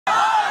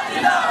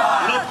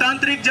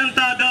लोकतांत्रिक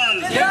जनता दल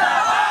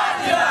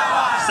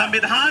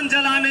संविधान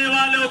जलाने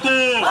वालों को,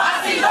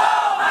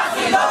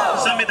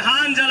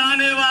 संविधान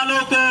जलाने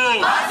वालों को,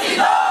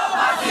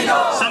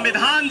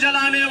 संविधान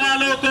जलाने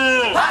वालों को,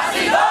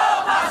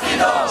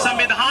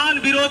 संविधान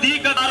विरोधी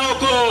गद्दारों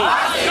को,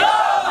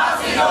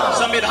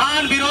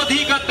 संविधान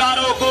विरोधी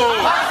गद्दारों को,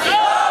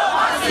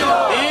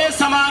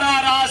 देश हमारा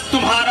राज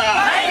तुम्हारा,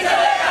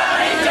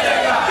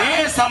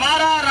 देश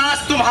हमारा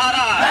राज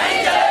तुम्हारा,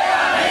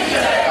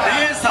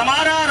 देश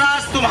हमारा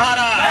राज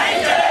तुम्हारा।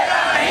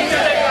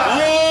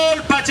 बोल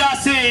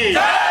 85,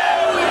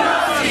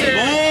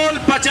 बोल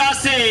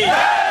 85,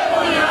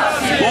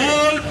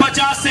 बोल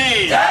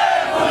 85।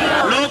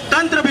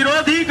 लोकतंत्र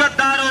विरोधी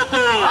गद्दारों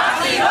को,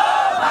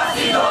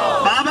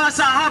 बाबा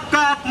साहब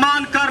का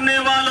अपमान करने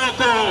वालों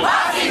को,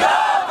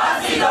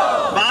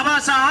 बाबा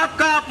साहब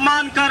का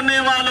अपमान करने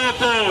वालों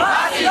को।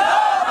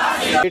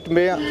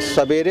 में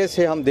सवेरे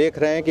से हम देख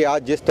रहे हैं कि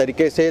आज जिस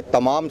तरीके से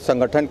तमाम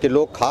संगठन के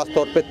लोग, खास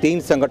तौर पे 3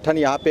 संगठन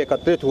यहाँ पे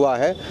एकत्रित हुआ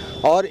है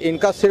और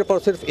इनका सिर्फ और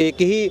सिर्फ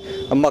एक ही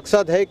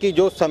मकसद है कि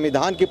जो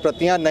संविधान की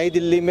प्रतियां नई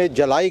दिल्ली में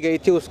जलाई गई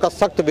थी उसका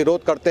सख्त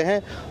विरोध करते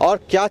हैं और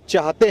क्या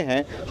चाहते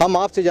हैं। हम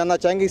आपसे जानना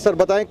चाहेंगे सर,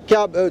 बताएं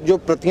क्या जो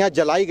प्रतियां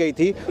जलाई गई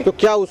थी तो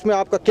क्या उसमें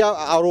आपका क्या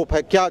आरोप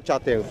है, क्या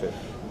चाहते हैं उसे?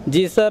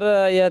 जी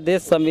सर, यह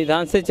देश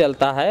संविधान से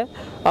चलता है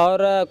और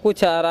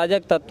कुछ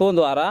अराजक तत्वों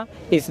द्वारा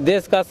इस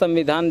देश का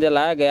संविधान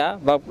जलाया गया।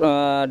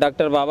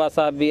 डॉक्टर बाबा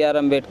साहब B.R.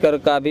 अम्बेडकर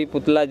का भी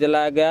पुतला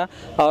जलाया गया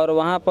और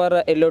वहां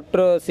पर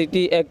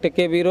इलेक्ट्रिसिटी एक्ट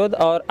के विरोध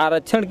और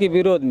आरक्षण के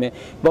विरोध में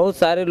बहुत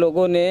सारे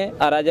लोगों ने,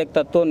 अराजक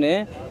तत्वों ने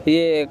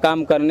ये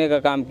काम करने का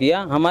काम किया।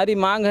 हमारी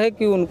मांग है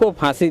कि उनको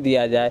फांसी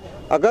दिया जाए।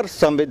 अगर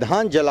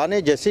संविधान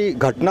जलाने जैसी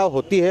घटना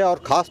होती है और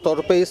ख़ास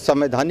तौर पे इस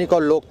संवैधानिक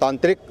और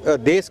लोकतांत्रिक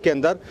देश के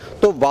अंदर,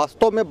 तो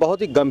वास्तव में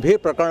बहुत ही गंभीर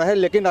प्रकरण है,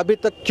 लेकिन अभी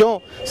तक क्यों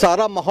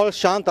सारा माहौल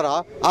शांत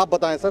रहा? आप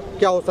बताएं सर,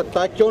 क्या हो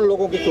सकता है, क्यों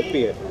लोगों की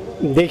चुप्पी है?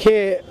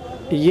 देखिए,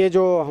 ये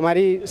जो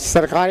हमारी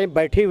सरकारें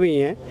बैठी हुई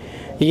हैं,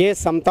 ये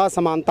समता,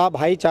 समानता,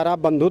 भाईचारा,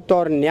 बंधुत्व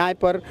और न्याय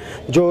पर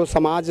जो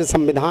समाज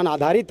संविधान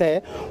आधारित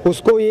है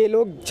उसको ये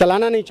लोग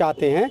चलाना नहीं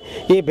चाहते हैं।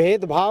 ये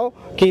भेदभाव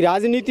की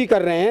राजनीति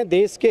कर रहे हैं,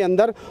 देश के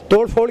अंदर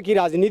तोड़फोड़ की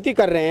राजनीति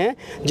कर रहे हैं,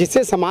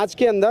 जिससे समाज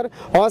के अंदर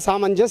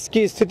असामंजस्य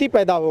की स्थिति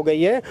पैदा हो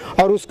गई है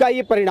और उसका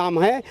ये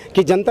परिणाम है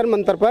कि जंतर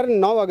मंतर पर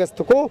 9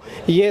 अगस्त को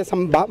ये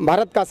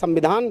भारत का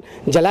संविधान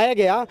जलाया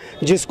गया,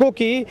 जिसको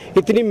कि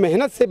इतनी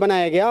मेहनत से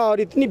बनाया गया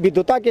और इतनी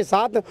विद्वता के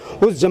साथ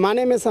उस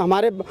ज़माने में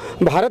हमारे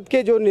भारत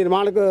के जो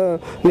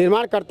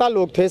निर्माणकर्ता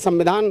लोग थे,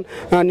 संविधान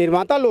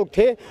निर्माता लोग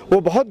थे, वो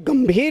बहुत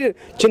गंभीर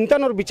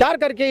चिंतन और विचार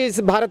करके इस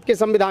भारत के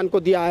संविधान को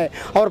दिया है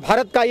और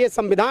भारत का ये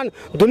संविधान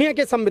दुनिया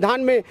के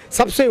संविधान में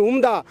सबसे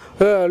उम्दा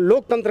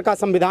लोकतंत्र का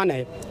संविधान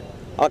है।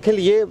 अखिल,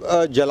 ये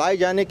जलाए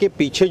जाने के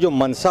पीछे जो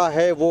मंशा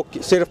है वो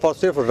सिर्फ और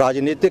सिर्फ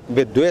राजनीतिक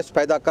विद्वेष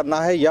पैदा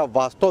करना है या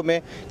वास्तव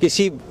में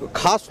किसी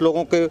खास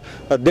लोगों के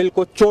दिल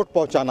को चोट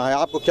पहुंचाना है?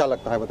 आपको क्या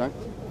लगता है, बताएं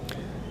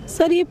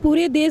सर। ये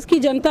पूरे देश की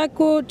जनता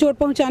को चोट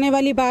पहुंचाने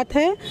वाली बात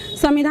है।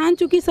 संविधान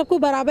चूंकि सबको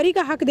बराबरी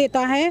का हक देता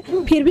है,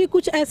 फिर भी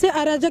कुछ ऐसे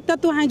अराजक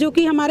तत्व हैं जो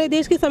कि हमारे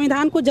देश के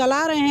संविधान को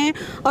जला रहे हैं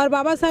और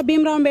बाबा साहब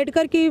भीमराव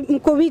अम्बेडकर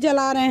को भी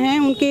जला रहे हैं,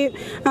 उनके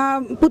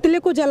पुतले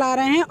को जला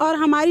रहे हैं और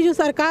हमारी जो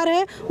सरकार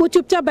है वो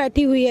चुपचाप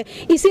बैठी हुई है।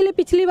 इसीलिए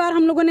पिछली बार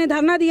हम लोगों ने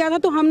धरना दिया था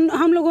तो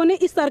हम लोगों ने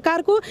इस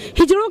सरकार को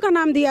हिजड़ों का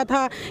नाम दिया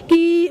था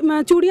कि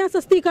चूड़ियाँ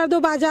सस्ती कर दो,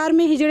 बाजार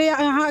में हिजड़े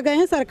आ गए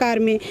हैं सरकार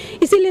में।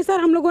 इसीलिए सर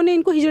हम लोगों ने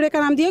इनको हिजड़े का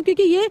नाम दिया,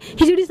 क्योंकि ये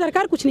हिजड़ी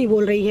सरकार कुछ नहीं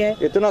बोल रही है।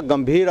 इतना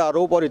गंभीर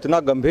आरोप और इतना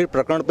गंभीर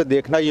प्रकरण पे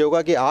देखना ये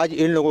होगा कि आज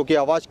इन लोगों की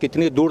आवाज़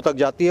कितनी दूर तक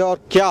जाती है और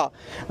क्या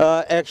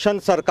एक्शन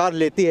सरकार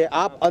लेती है।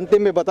 आप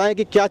अंतिम में बताएं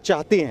कि क्या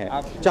चाहती हैं?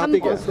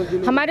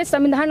 हमारे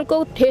संविधान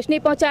को ठेस नहीं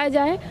पहुंचाया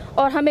जाए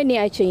और हमें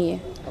न्याय चाहिए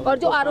और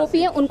जो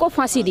आरोपी हैं उनको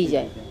फांसी दी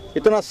जाए।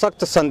 इतना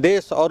सख्त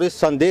संदेश, और इस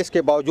संदेश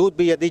के बावजूद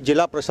भी यदि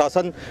जिला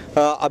प्रशासन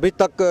अभी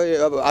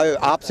तक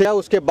आपसे है,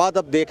 उसके बाद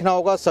अब देखना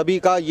होगा सभी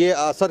का ये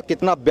असर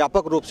कितना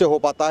व्यापक रूप से हो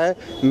पाता है।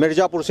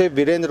 मिर्जापुर से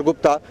वीरेंद्र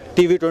गुप्ता,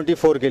 TV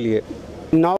 24 के लिए।